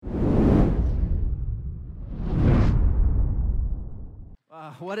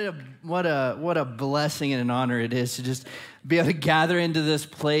What a blessing and an honor it is to just be able to gather into this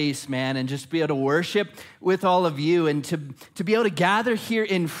place, man, and just be able to worship with all of you and to be able to gather here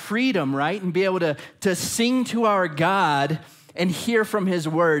in freedom, right? And be able to sing to our God and hear from his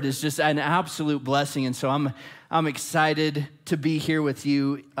word is just an absolute blessing. And so I'm excited to be here with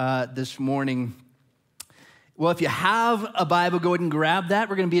you this morning. Well, if you have a Bible, go ahead and grab that.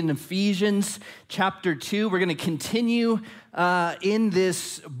 We're going to be in Ephesians chapter 2. We're going to continue in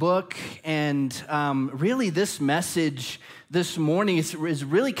this book, and really this message this morning is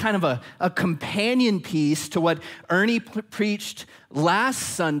really kind of a companion piece to what Ernie preached last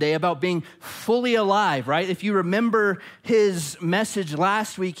Sunday about being fully alive, right? If you remember his message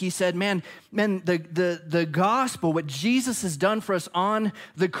last week, he said, man, the gospel, what Jesus has done for us on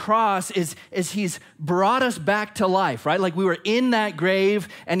the cross is he's brought us back to life, right? Like we were in that grave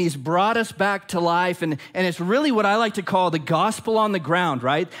and he's brought us back to life. And it's really what I like to call the gospel on the ground,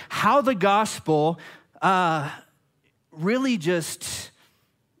 right? How the gospel really just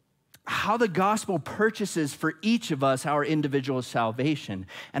how the gospel purchases for each of us our individual salvation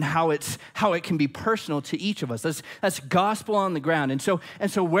and how it can be personal to each of us. That's gospel on the ground. And so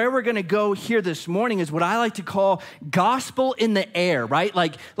where we're going to go here this morning is what I like to call gospel in the air, right?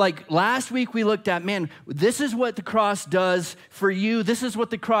 Like last week we looked at, man, this is what the cross does for you. This is what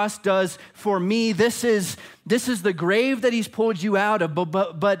the cross does for me. This is the grave that he's pulled you out of,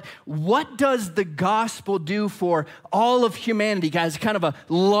 but what does the gospel do for all of humanity, guys? Kind of a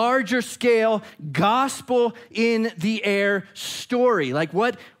larger scale gospel in the air story. Like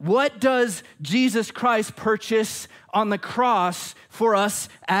what does Jesus Christ purchase on the cross for us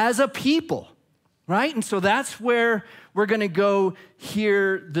as a people, right? And so that's where we're going to go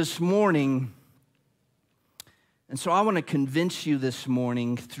here this morning. And so I want to convince you this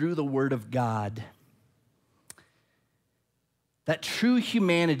morning through the Word of God that true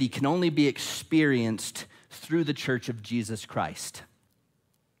humanity can only be experienced through the church of Jesus Christ.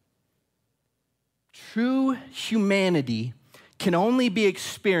 True humanity can only be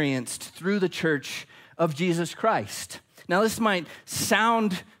experienced through the church of Jesus Christ. Now, this might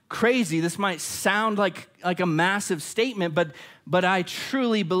sound crazy. This might sound like a massive statement, but I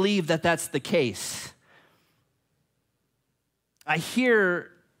truly believe that that's the case. I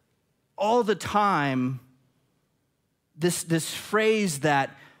hear all the time this phrase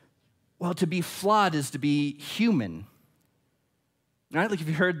that, well, to be flawed is to be human. Right? Like, have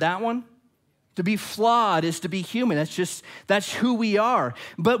you heard that one? To be flawed is to be human. That's who we are.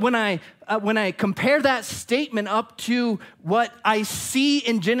 But when I compare that statement up to what I see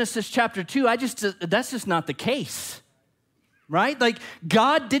in Genesis chapter 2, that's just not the case. Right? Like,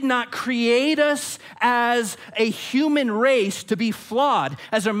 God did not create us as a human race to be flawed.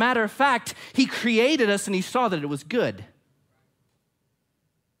 As a matter of fact, he created us and he saw that it was good.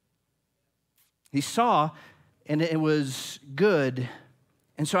 He saw and it was good.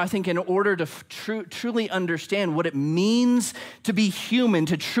 And so I think in order to truly understand what it means to be human,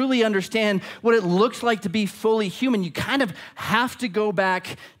 to truly understand what it looks like to be fully human, you kind of have to go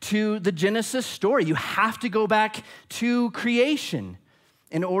back to the Genesis story. You have to go back to creation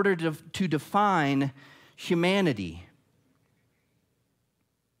in order to define humanity.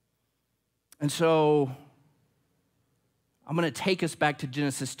 And so I'm going to take us back to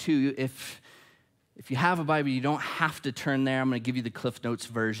Genesis 2. If you have a Bible, you don't have to turn there. I'm going to give you the Cliff Notes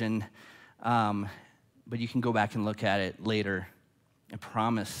version, but you can go back and look at it later. I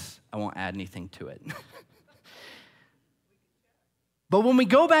promise I won't add anything to it. But when we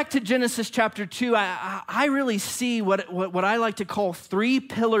go back to Genesis chapter 2, I really see what I like to call three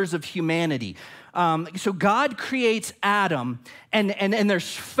pillars of humanity. So God creates Adam, and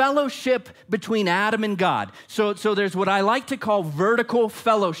there's fellowship between Adam and God. So there's what I like to call vertical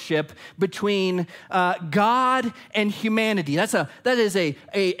fellowship between God and humanity. That is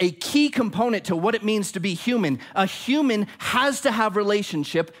a key component to what it means to be human. A human has to have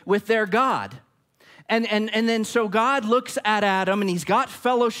relationship with their God. And then so God looks at Adam and he's got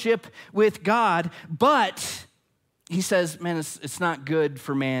fellowship with God, but he says, man, it's not good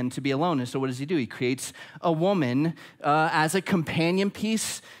for man to be alone. And so what does he do? He creates a woman as a companion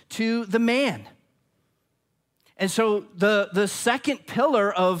piece to the man. And so the second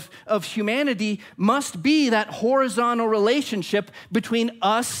pillar of humanity must be that horizontal relationship between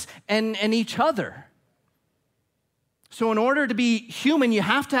us and each other. So in order to be human, you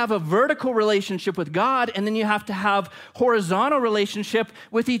have to have a vertical relationship with God, and then you have to have horizontal relationship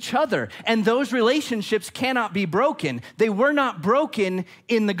with each other. And those relationships cannot be broken. They were not broken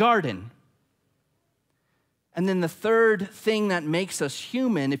in the garden. And then the third thing that makes us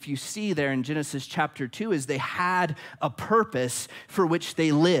human, if you see there in Genesis chapter 2, is they had a purpose for which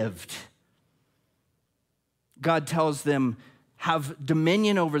they lived. God tells them, have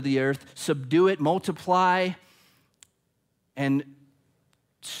dominion over the earth, subdue it, multiply, and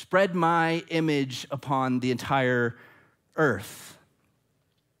spread my image upon the entire earth.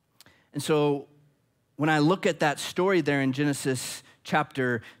 And so when I look at that story there in Genesis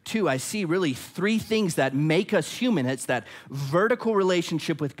chapter 2, I see really three things that make us human. It's that vertical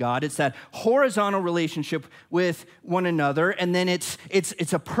relationship with God, it's that horizontal relationship with one another, and then it's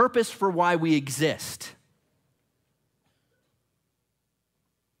a purpose for why we exist.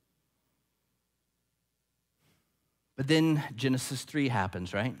 But then Genesis 3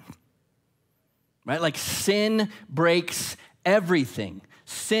 happens, right? Right? Like sin breaks everything.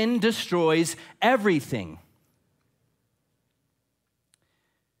 Sin destroys everything.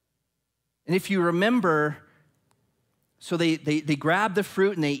 And if you remember, so they grab the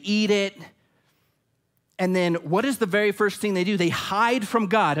fruit and they eat it. And then what is the very first thing they do? They hide from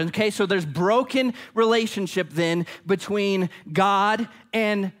God. Okay, so there's broken relationship then between God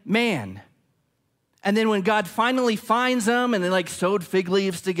and man. And then when God finally finds them and they like sewed fig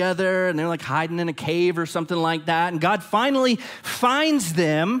leaves together and they're like hiding in a cave or something like that. And God finally finds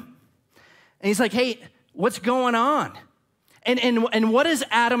them and he's like, hey, what's going on? And what is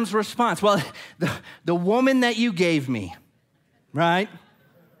Adam's response? Well, the woman that you gave me, right?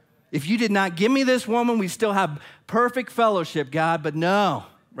 If you did not give me this woman, we still have perfect fellowship, God, but no,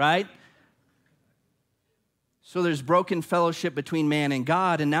 right? So there's broken fellowship between man and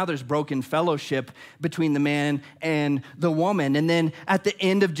God, and now there's broken fellowship between the man and the woman. And then at the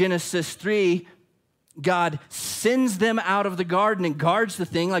end of Genesis 3, God sends them out of the garden and guards the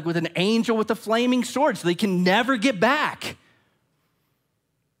thing like with an angel with a flaming sword so they can never get back.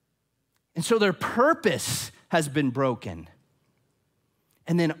 And so their purpose has been broken.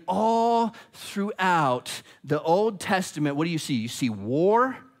 And then all throughout the Old Testament, what do you see? You see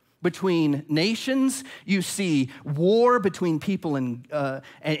war between nations. You see war between people and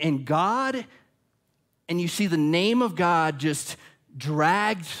God. And you see the name of God just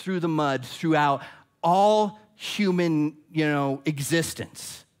dragged through the mud throughout all human,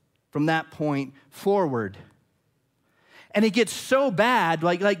 existence from that point forward. And it gets so bad,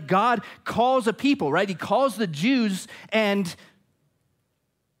 like God calls a people, right? He calls the Jews, and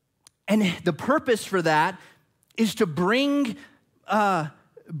the purpose for that is to bring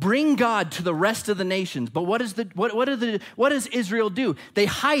God to the rest of the nations. But what does Israel do? They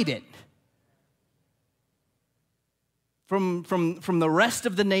hide it from the rest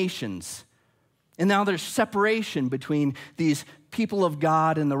of the nations. And now there's separation between these people of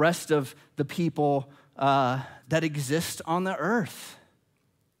God and the rest of the people that exist on the earth.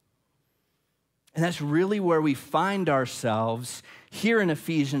 And that's really where we find ourselves here in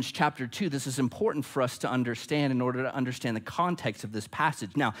Ephesians chapter 2. This is important for us to understand in order to understand the context of this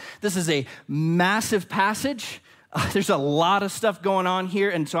passage. Now, this is a massive passage. There's a lot of stuff going on here,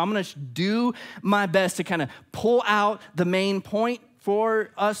 and so I'm going to do my best to kind of pull out the main point for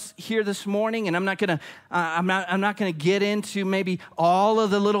us here this morning, and I'm not gonna get into maybe all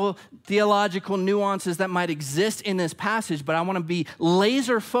of the little theological nuances that might exist in this passage, but I want to be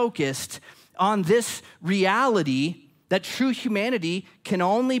laser focused on this reality that true humanity can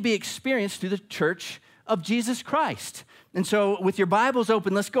only be experienced through the church of Jesus Christ. And so with your Bibles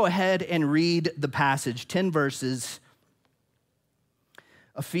open, let's go ahead and read the passage, 10 verses.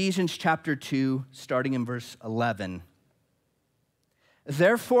 Ephesians chapter 2, starting in verse 11.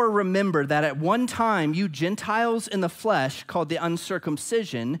 Therefore, remember that at one time you Gentiles in the flesh, called the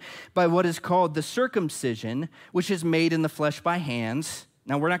uncircumcision, by what is called the circumcision, which is made in the flesh by hands.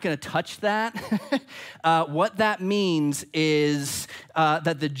 Now, we're not going to touch that. What that means is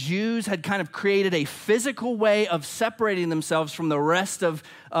that the Jews had kind of created a physical way of separating themselves from the rest of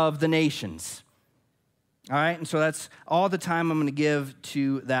the nations. All right, and so that's all the time I'm going to give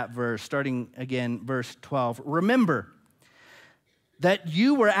to that verse, starting again, verse 12. Remember that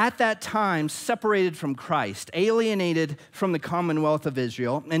you were at that time separated from Christ, alienated from the commonwealth of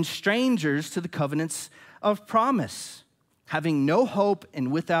Israel, and strangers to the covenants of promise, having no hope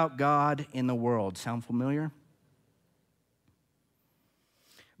and without God in the world. Sound familiar?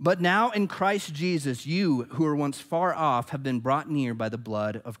 But now in Christ Jesus, you who were once far off have been brought near by the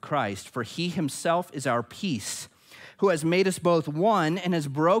blood of Christ, for he himself is our peace, who has made us both one and has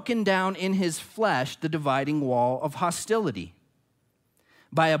broken down in his flesh the dividing wall of hostility,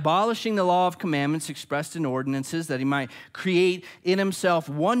 by abolishing the law of commandments expressed in ordinances, that he might create in himself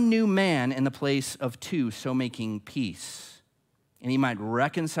one new man in the place of two, so making peace, and he might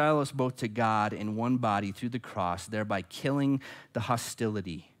reconcile us both to God in one body through the cross, thereby killing the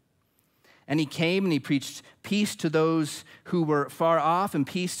hostility. And he came and he preached peace to those who were far off and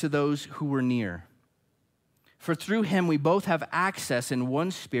peace to those who were near. For through him we both have access in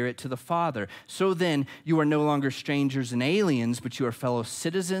one Spirit to the Father. So then you are no longer strangers and aliens, but you are fellow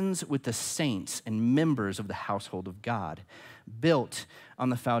citizens with the saints and members of the household of God, built on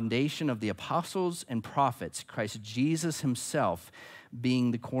the foundation of the apostles and prophets, Christ Jesus himself being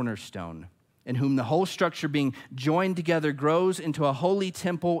the cornerstone, in whom the whole structure being joined together grows into a holy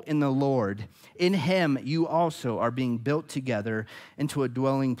temple in the Lord. In him you also are being built together into a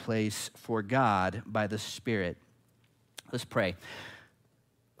dwelling place for God by the Spirit. Let's pray.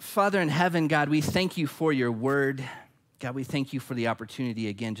 Father in heaven, God, we thank you for your word. God, we thank you for the opportunity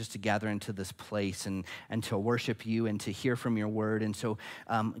again just to gather into this place and to worship you and to hear from your word. And so,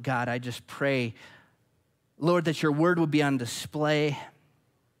 God, I just pray, Lord, that your word would be on display,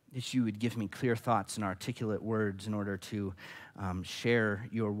 that you would give me clear thoughts and articulate words in order to share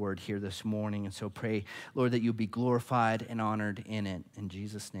your word here this morning. And so pray, Lord, that you'll be glorified and honored in it. In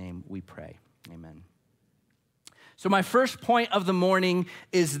Jesus' name we pray. Amen. So my first point of the morning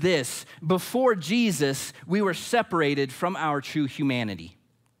is this. Before Jesus, we were separated from our true humanity.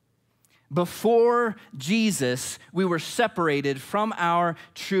 Before Jesus, we were separated from our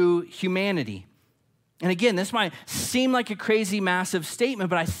true humanity. And again, this might seem like a crazy, massive statement,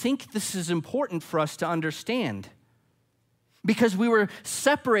 but I think this is important for us to understand. Because we were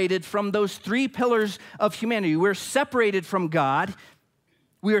separated from those three pillars of humanity. We were separated from God.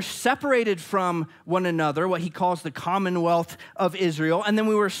 We were separated from one another, what he calls the commonwealth of Israel. And then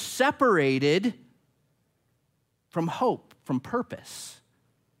we were separated from hope, from purpose.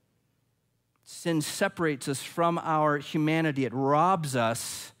 Sin separates us from our humanity. It robs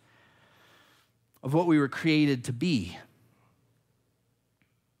us of what we were created to be.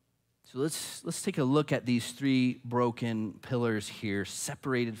 So let's take a look at these three broken pillars here,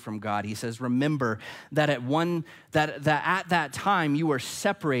 separated from God. He says, remember that at that time you were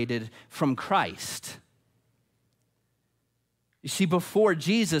separated from Christ. You see, before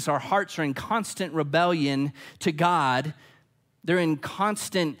Jesus, our hearts are in constant rebellion to God. They're in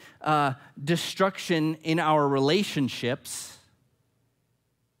constant destruction in our relationships.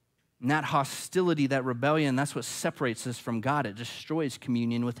 And that hostility, that rebellion, that's what separates us from God. It destroys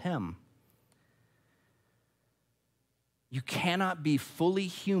communion with him. You cannot be fully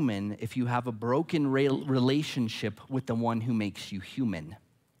human if you have a broken relationship with the one who makes you human.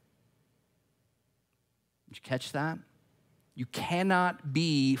 Did you catch that? You cannot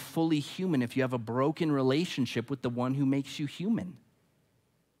be fully human if you have a broken relationship with the one who makes you human.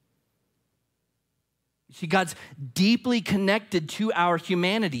 See, God's deeply connected to our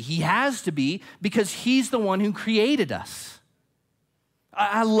humanity. He has to be because he's the one who created us.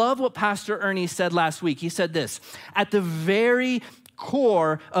 I love what Pastor Ernie said last week. He said this, at the very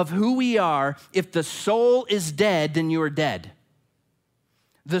core of who we are, if the soul is dead, then you are dead.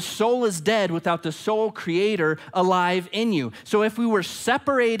 The soul is dead without the soul creator alive in you. So if we were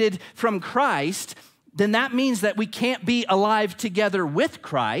separated from Christ, then that means that we can't be alive together with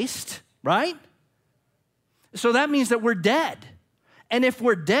Christ, right? So that means that we're dead. And if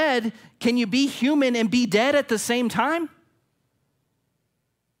we're dead, can you be human and be dead at the same time?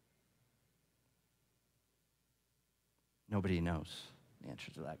 Nobody knows the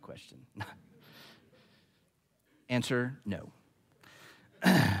answer to that question. Answer, no.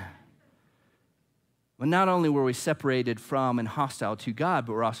 Well, not only were we separated from and hostile to God,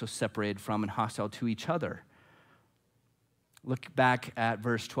 but we're also separated from and hostile to each other. Look back at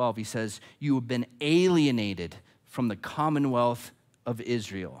verse 12. He says, you have been alienated from the commonwealth of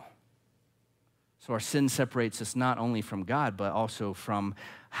Israel. So our sin separates us not only from God, but also from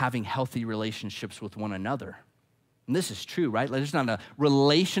having healthy relationships with one another. And this is true, right? There's not a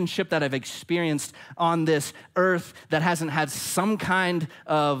relationship that I've experienced on this earth that hasn't had some kind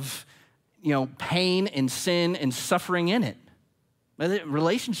of, pain and sin and suffering in it.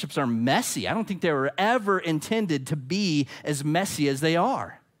 Relationships are messy. I don't think they were ever intended to be as messy as they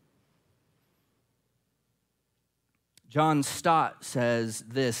are. John Stott says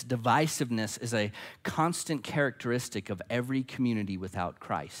this, divisiveness is a constant characteristic of every community without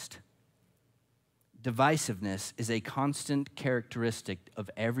Christ. Divisiveness is a constant characteristic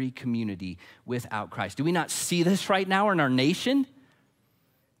of every community without Christ. Do we not see this right now in our nation?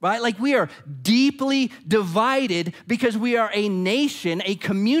 Right? We are deeply divided because we are a nation, a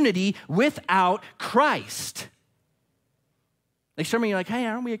community without Christ. Some of you are like, hey,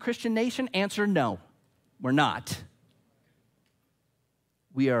 aren't we a Christian nation? Answer, no, we're not.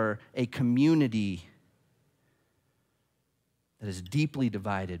 We are a community that is deeply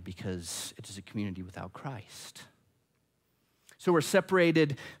divided because it is a community without Christ. So we're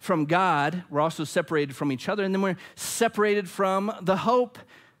separated from God, we're also separated from each other, and then we're separated from the hope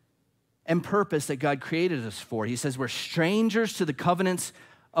and purpose that God created us for. He says we're strangers to the covenants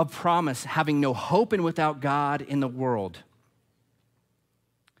of promise, having no hope and without God in the world.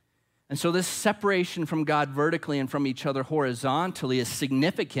 And so this separation from God vertically and from each other horizontally is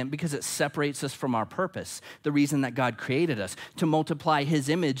significant because it separates us from our purpose, the reason that God created us, to multiply his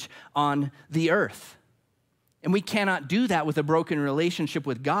image on the earth. And we cannot do that with a broken relationship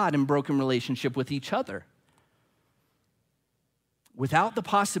with God and broken relationship with each other. Without the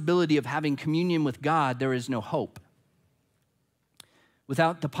possibility of having communion with God, there is no hope.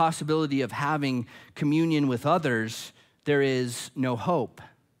 Without the possibility of having communion with others, there is no hope.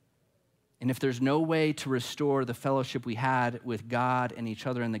 And if there's no way to restore the fellowship we had with God and each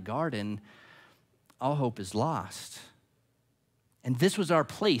other in the garden, all hope is lost. And this was our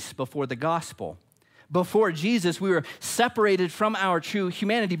place before the gospel. Before Jesus, we were separated from our true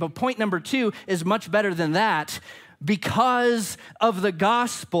humanity. But point number 2 is much better than that. Because of the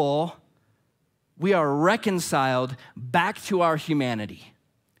gospel, we are reconciled back to our humanity.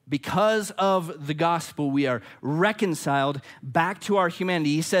 Because of the gospel, we are reconciled back to our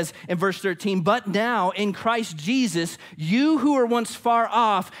humanity. He says in verse 13, but now in Christ Jesus, you who were once far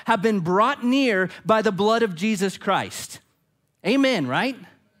off have been brought near by the blood of Jesus Christ. Amen, right?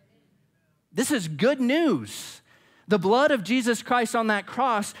 This is good news. The blood of Jesus Christ on that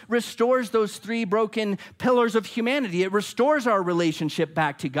cross restores those 3 broken pillars of humanity. It restores our relationship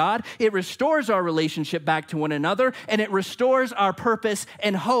back to God. It restores our relationship back to one another. And it restores our purpose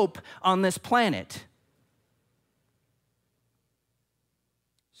and hope on this planet.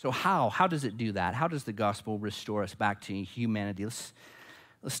 So how does it do that? How does the gospel restore us back to humanity?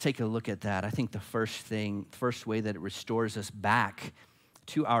 Let's take a look at that. I think the first way that it restores us back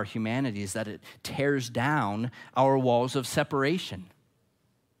to our humanity is that it tears down our walls of separation.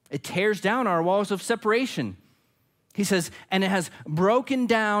 It tears down our walls of separation. He says, and it has broken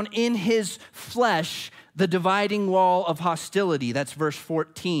down in his flesh the dividing wall of hostility. That's verse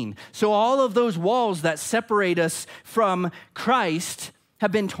 14. So all of those walls that separate us from Christ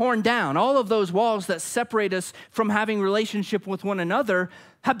have been torn down. All of those walls that separate us from having relationship with one another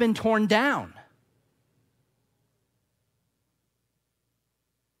have been torn down.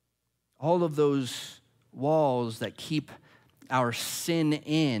 All of those walls that keep our sin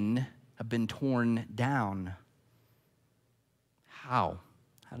in have been torn down. How?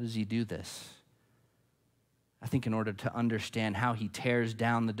 How does he do this? I think in order to understand how he tears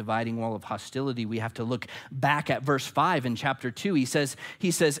down the dividing wall of hostility, we have to look back at verse 5 in chapter 2. He says,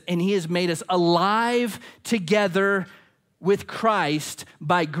 and he has made us alive together with Christ.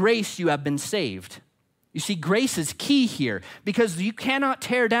 By grace you have been saved. You see, grace is key here because you cannot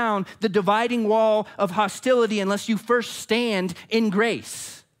tear down the dividing wall of hostility unless you first stand in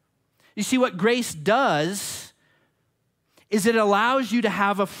grace. You see, what grace does is it allows you to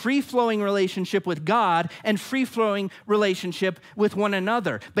have a free-flowing relationship with God and free-flowing relationship with one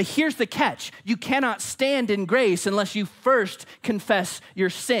another. But here's the catch. You cannot stand in grace unless you first confess your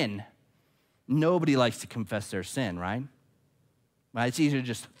sin. Nobody likes to confess their sin, right? It's easier to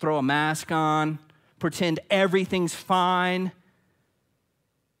just throw a mask on, pretend everything's fine.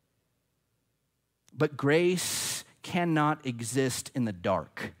 But grace cannot exist in the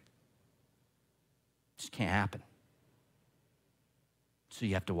dark. It just can't happen. So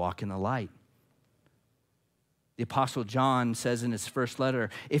you have to walk in the light. The Apostle John says in his first letter,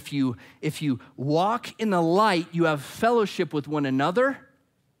 if you walk in the light, you have fellowship with one another,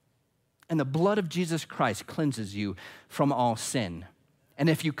 and the blood of Jesus Christ cleanses you from all sin. And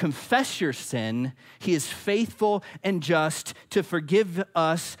if you confess your sin, he is faithful and just to forgive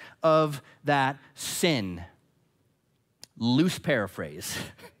us of that sin. Loose paraphrase.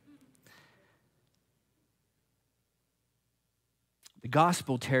 The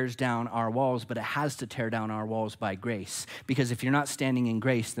gospel tears down our walls, but it has to tear down our walls by grace. Because if you're not standing in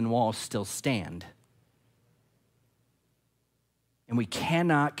grace, then walls still stand. And we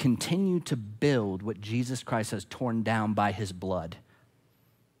cannot continue to build what Jesus Christ has torn down by his blood.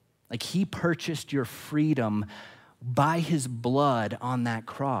 Like he purchased your freedom by his blood on that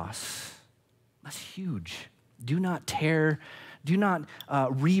cross. That's huge. Do not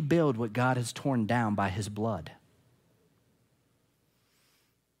rebuild what God has torn down by his blood.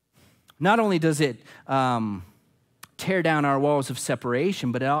 Not only does it tear down our walls of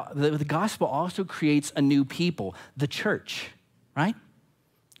separation, but the gospel also creates a new people, the church, right?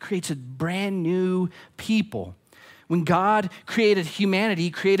 Creates a brand new people. When God created humanity, he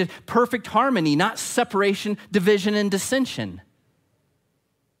created perfect harmony, not separation, division, and dissension.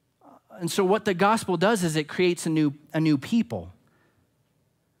 And so what the gospel does is it creates a new people.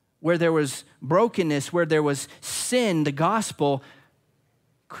 Where there was brokenness, where there was sin, the gospel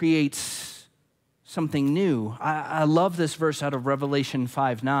creates something new. I love this verse out of Revelation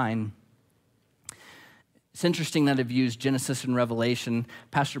 5:9. It's interesting that I've used Genesis and Revelation.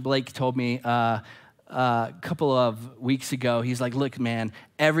 Pastor Blake told me a couple of weeks ago, he's like, look, man,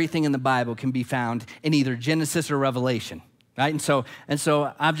 everything in the Bible can be found in either Genesis or Revelation. Right? And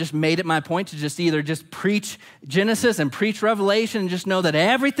so I've just made it my point to just preach Genesis and preach Revelation and just know that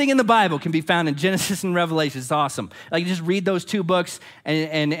everything in the Bible can be found in Genesis and Revelation. It's awesome. Like, just read those two books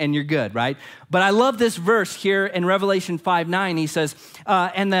and you're good, right? But I love this verse here in Revelation 5:9. He says,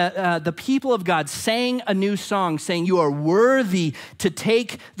 and the people of God sang a new song saying, you are worthy to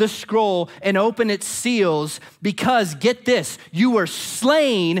take the scroll and open its seals because, get this, you were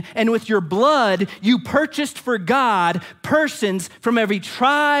slain and with your blood you purchased for God persons from every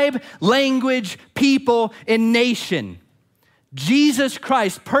tribe, language, people, and nation. Jesus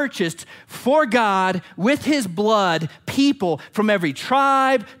Christ purchased for God with his blood people from every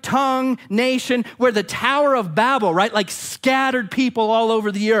tribe, tongue, nation. Where the Tower of Babel, right, like scattered people all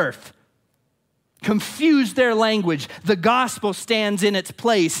over the earth, confused their language. The gospel stands in its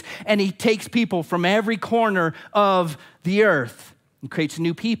place, and he takes people from every corner of the earth and creates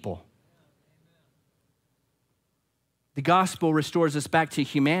new people. The gospel restores us back to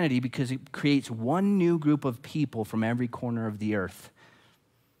humanity because it creates one new group of people from every corner of the earth.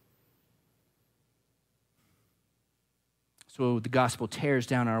 So the gospel tears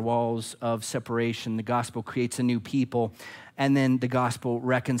down our walls of separation. The gospel creates a new people. And then the gospel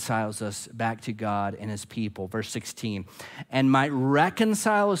reconciles us back to God and his people. Verse 16, and might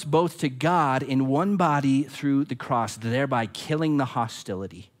reconcile us both to God in one body through the cross, thereby killing the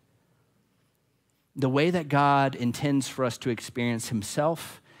hostility. The way that God intends for us to experience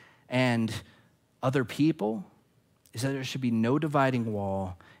himself and other people is that there should be no dividing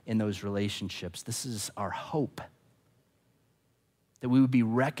wall in those relationships. This is our hope, that we would be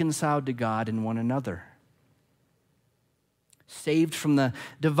reconciled to God and one another, saved from the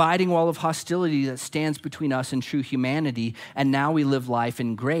dividing wall of hostility that stands between us and true humanity, and now we live life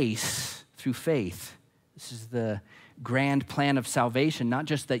in grace through faith. This is the grand plan of salvation, not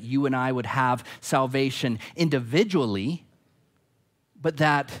just that you and I would have salvation individually, but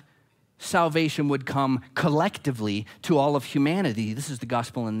that salvation would come collectively to all of humanity. This is the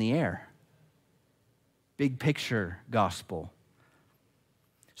gospel in the air. Big picture gospel.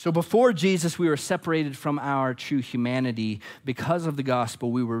 So before Jesus, we were separated from our true humanity. Because of the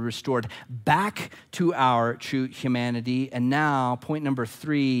gospel, we were restored back to our true humanity. And now, point number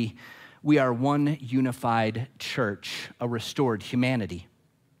 3, we are one unified church, a restored humanity.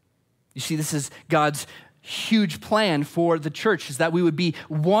 You see, this is God's huge plan for the church, is that we would be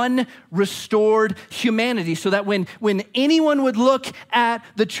one restored humanity, so that when anyone would look at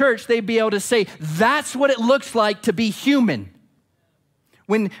the church, they'd be able to say, that's what it looks like to be human.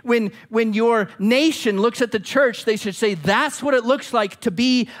 When your nation looks at the church, they should say, that's what it looks like to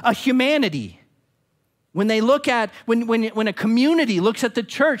be a humanity. When they look at, when a community looks at the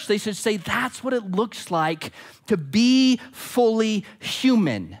church, they should say, that's what it looks like to be fully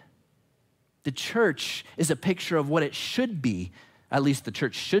human. The church is a picture of what it should be. At least the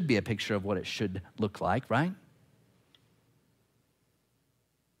church should be a picture of what it should look like, right?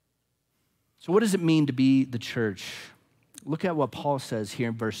 So what does it mean to be the church? Look at what Paul says here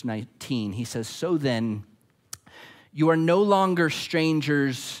in verse 19. He says, so then, you are no longer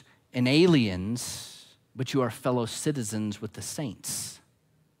strangers and aliens, but you are fellow citizens with the saints.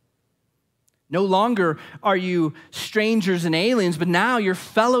 No longer are you strangers and aliens, but now you're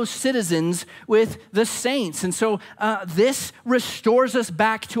fellow citizens with the saints. And so this restores us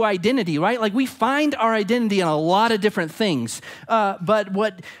back to identity, right? Like, we find our identity in a lot of different things. But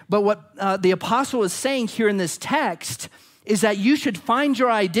what the apostle is saying here in this text is that you should find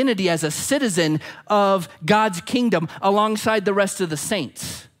your identity as a citizen of God's kingdom alongside the rest of the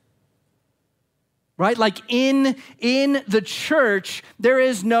saints. Right? Like, in the church, there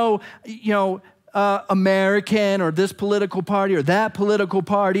is no, American or this political party or that political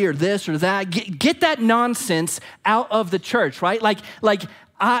party or this or that. Get that nonsense out of the church, right?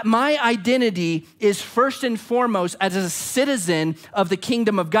 My identity is first and foremost as a citizen of the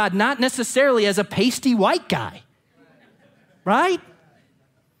kingdom of God, not necessarily as a pasty white guy, right?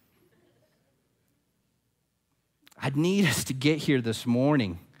 I need us to get here this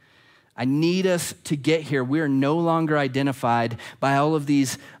morning. I need us to get here. We are no longer identified by all of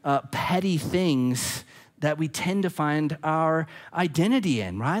these petty things that we tend to find our identity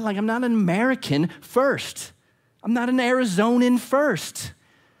in, right? Like, I'm not an American first. I'm not an Arizonan first.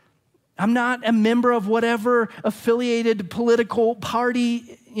 I'm not a member of whatever affiliated political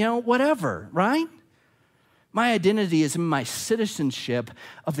party, whatever, right? My identity is in my citizenship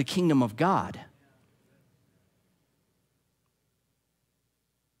of the kingdom of God.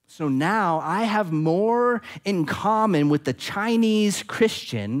 So now I have more in common with the Chinese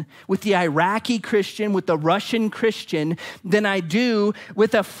Christian, with the Iraqi Christian, with the Russian Christian than I do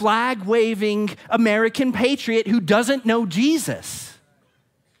with a flag-waving American patriot who doesn't know Jesus.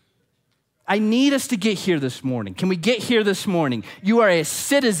 I need us to get here this morning. Can we get here this morning? You are a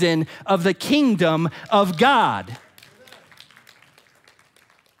citizen of the kingdom of God.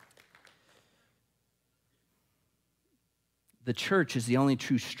 The church is the only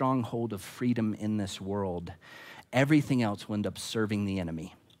true stronghold of freedom in this world. Everything else will end up serving the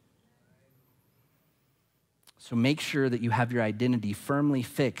enemy. So make sure that you have your identity firmly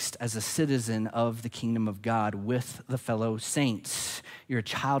fixed as a citizen of the kingdom of God with the fellow saints. You're a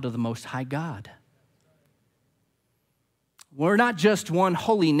child of the Most High God. We're not just one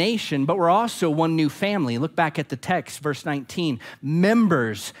holy nation, but we're also one new family. Look back at the text, verse 19,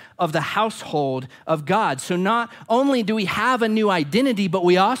 members of the household of God. So not only do we have a new identity, but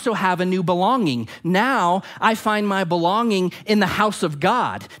we also have a new belonging. Now I find my belonging in the house of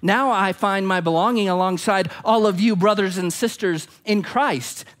God. Now I find my belonging alongside all of you brothers and sisters in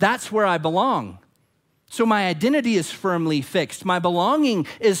Christ. That's where I belong. So my identity is firmly fixed. My belonging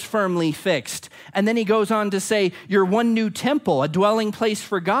is firmly fixed. And then he goes on to say, you're one new temple, a dwelling place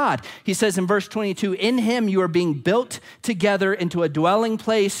for God. He says in verse 22, in him you are being built together into a dwelling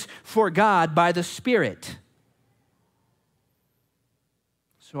place for God by the Spirit.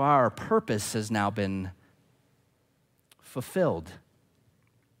 So our purpose has now been fulfilled.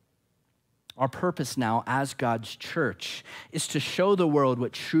 Our purpose now as God's church is to show the world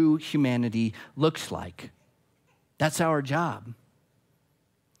what true humanity looks like. That's our job.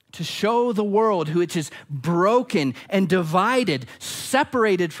 To show the world who it is broken and divided,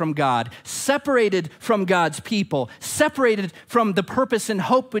 separated from God, separated from God's people, separated from the purpose and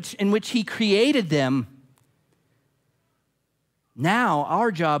hope in which he created them. Now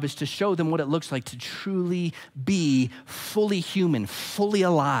our job is to show them what it looks like to truly be fully human, fully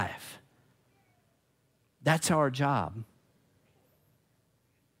alive. That's our job.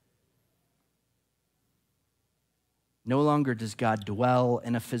 No longer does God dwell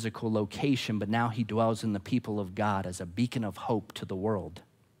in a physical location, but now he dwells in the people of God as a beacon of hope to the world.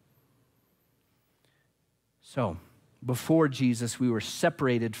 So, before Jesus, we were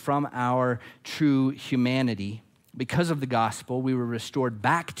separated from our true humanity. Because of the gospel, we were restored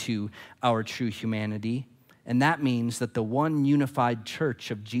back to our true humanity. And that means that the one unified church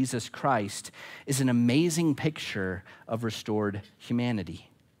of Jesus Christ is an amazing picture of restored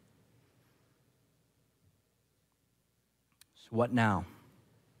humanity. So what now?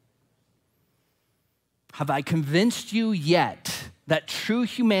 Have I convinced you yet that true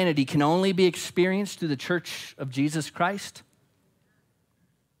humanity can only be experienced through the church of Jesus Christ?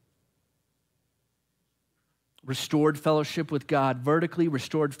 Restored fellowship with God vertically,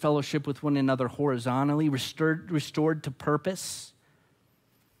 restored fellowship with one another horizontally, restored to purpose.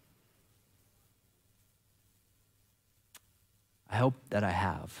 I hope that I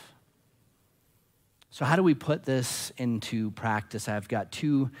have. So how do we put this into practice? I've got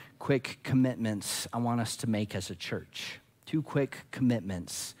two quick commitments I want us to make as a church. Two quick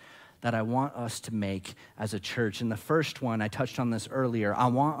commitments that I want us to make as a church. And the first one, I touched on this earlier, I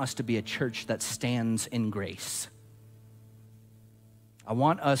want us to be a church that stands in grace. I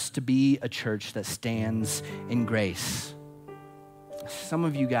want us to be a church that stands in grace. Some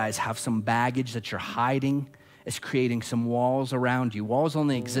of you guys have some baggage that you're hiding. It's creating some walls around you. Walls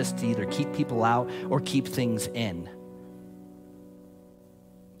only exist to either keep people out or keep things in.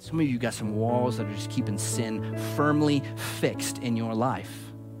 Some of you got some walls that are just keeping sin firmly fixed in your life.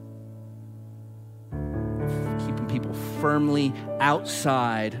 Keeping people firmly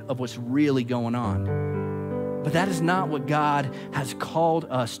outside of what's really going on. But that is not what God has called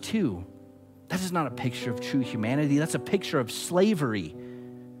us to. That is not a picture of true humanity. That's a picture of slavery.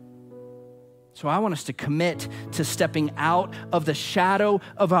 So I want us to commit to stepping out of the shadow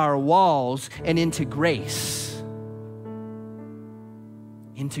of our walls and into grace.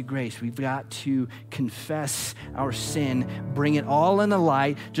 Into grace. We've got to confess our sin, bring it all in the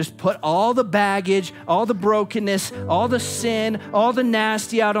light, just put all the baggage, all the brokenness, all the sin, all the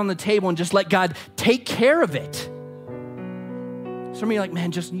nasty out on the table and just let God take care of it. Some of you are like,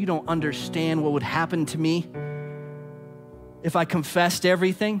 man, you don't understand what would happen to me if I confessed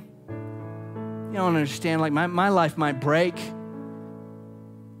everything. You don't understand, like my life might break.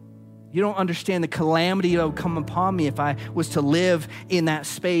 You don't understand the calamity that would come upon me if I was to live in that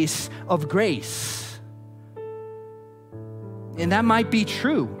space of grace. And that might be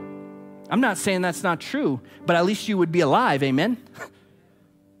true. I'm not saying that's not true, but at least you would be alive, amen?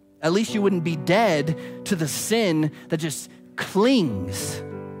 At least you wouldn't be dead to the sin that just clings.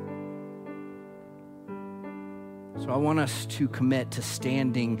 So I want us to commit to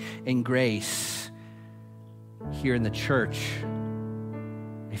standing in grace here in the church.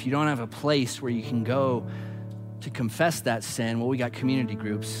 If you don't have a place where you can go to confess that sin, well, we got community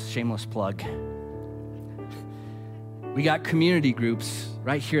groups, shameless plug. We got community groups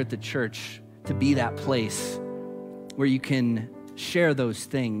right here at the church to be that place where you can share those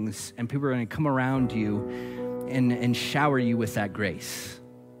things and people are going to come around you and shower you with that grace.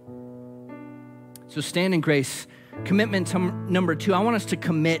 So stand in grace. Commitment number 2, I want us to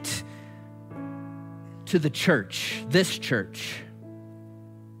commit to the church, this church.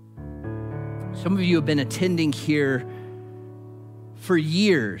 Some of you have been attending here for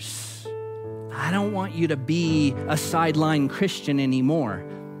years. I don't want you to be a sideline Christian anymore.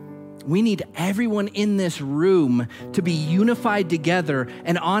 We need everyone in this room to be unified together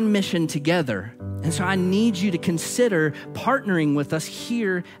and on mission together. And so I need you to consider partnering with us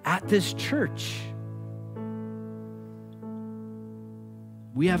here at this church.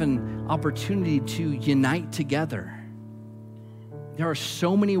 We have an opportunity to unite together. There are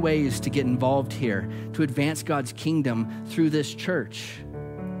so many ways to get involved here, to advance God's kingdom through this church.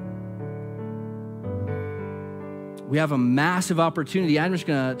 We have a massive opportunity. I'm just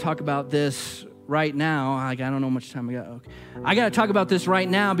going to talk about this right now. I don't know how much time I got. Okay. I got to talk about this right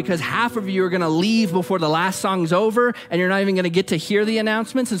now because half of you are going to leave before the last song's over, and you're not even going to get to hear the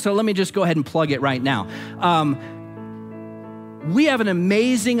announcements. And so let me just go ahead and plug it right now. We have an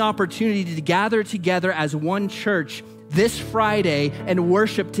amazing opportunity to gather together as one church this Friday and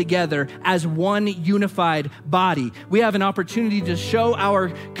worship together as one unified body. We have an opportunity to show our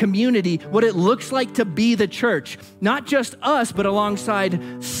community what it looks like to be the church, not just us, but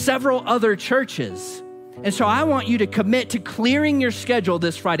alongside several other churches. And so I want you to commit to clearing your schedule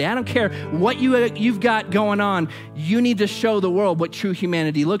this Friday. I don't care what you've got going on. You need to show the world what true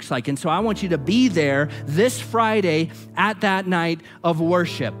humanity looks like. And so I want you to be there this Friday at that night of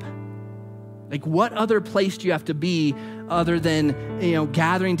worship. Like, what other place do you have to be other than,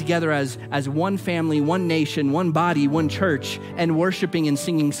 gathering together as one family, one nation, one body, one church, and worshiping and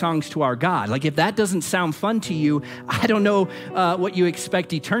singing songs to our God? Like, if that doesn't sound fun to you, I don't know what you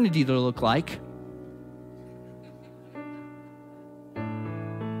expect eternity to look like.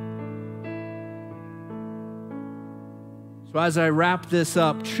 So as I wrap this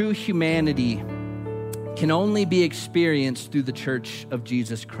up, true humanity can only be experienced through the Church of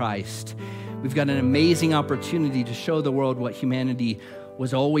Jesus Christ. We've got an amazing opportunity to show the world what humanity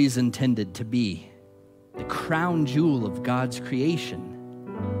was always intended to be, the crown jewel of God's creation.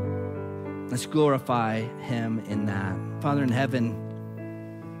 Let's glorify him in that. Father in heaven,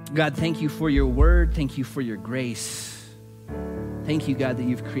 God, thank you for your word. Thank you for your grace. Thank you, God, that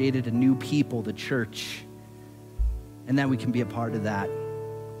you've created a new people, the church, and that we can be a part of that.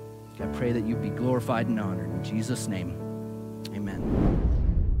 God, I pray that you be glorified and honored. In Jesus' name, amen.